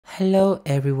Hello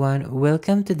everyone,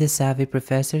 welcome to the Savvy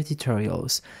Professor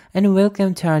tutorials and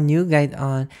welcome to our new guide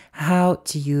on how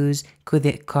to use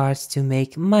credit cards to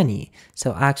make money.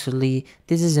 So actually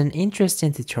this is an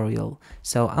interesting tutorial,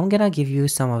 so I'm gonna give you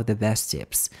some of the best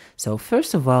tips. So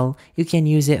first of all, you can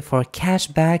use it for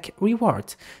cashback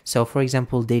reward. So for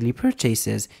example, daily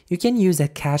purchases, you can use a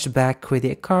cashback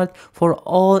credit card for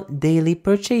all daily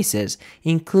purchases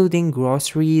including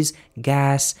groceries,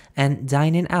 gas and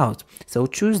dining out. So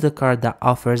choose the card that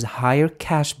offers higher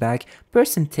cashback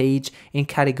percentage in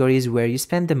categories where you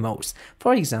spend the most.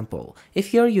 For example,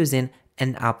 if you're using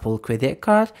an Apple credit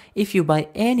card, if you buy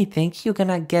anything, you're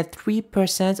gonna get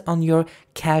 3% on your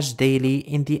cash daily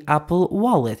in the Apple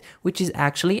wallet, which is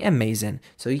actually amazing.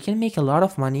 So you can make a lot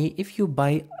of money if you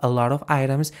buy a lot of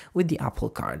items with the Apple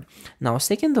card. Now,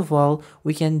 second of all,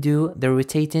 we can do the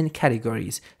rotating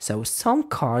categories. So some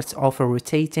cards offer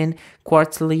rotating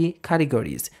quarterly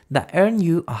categories that earn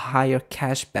you a higher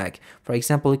cash back. For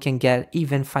example, you can get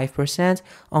even 5%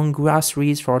 on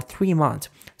groceries for 3 months.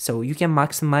 So you can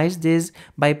maximize this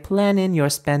by planning your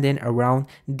spending around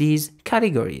these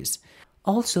categories.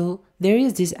 Also, there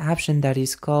is this option that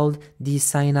is called the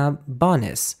sign-up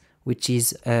bonus, which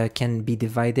is can be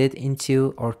divided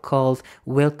into or called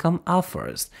welcome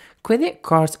offers. Credit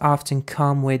cards often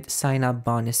come with sign-up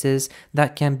bonuses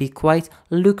that can be quite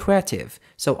lucrative,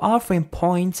 so offering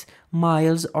points,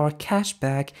 miles, or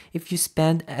cashback if you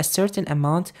spend a certain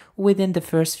amount within the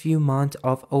first few months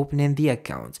of opening the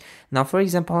account. Now, for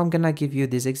example, I'm gonna give you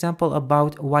this example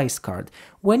about Wise Card.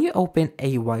 When you open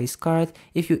a Wise Card,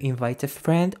 if you invite a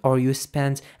friend or you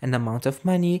spend an amount of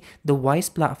money, the Wise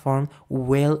platform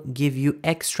will give you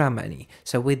extra money.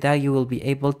 So with that, you will be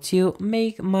able to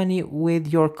make money with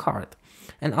your card.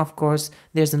 And of course,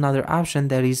 there's another option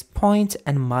that is points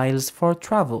and miles for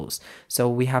travels. So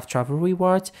we have travel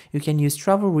rewards. You can use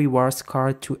travel rewards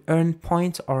card to earn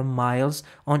points or miles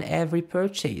on every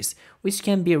purchase, which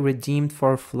can be redeemed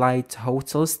for flight,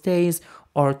 hotel stays,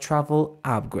 or travel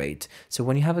upgrade. So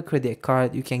when you have a credit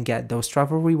card, you can get those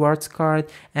travel rewards card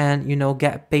and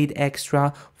get paid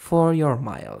extra for your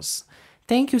miles.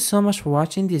 Thank you so much for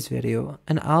watching this video,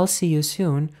 and I'll see you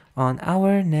soon on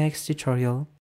our next tutorial.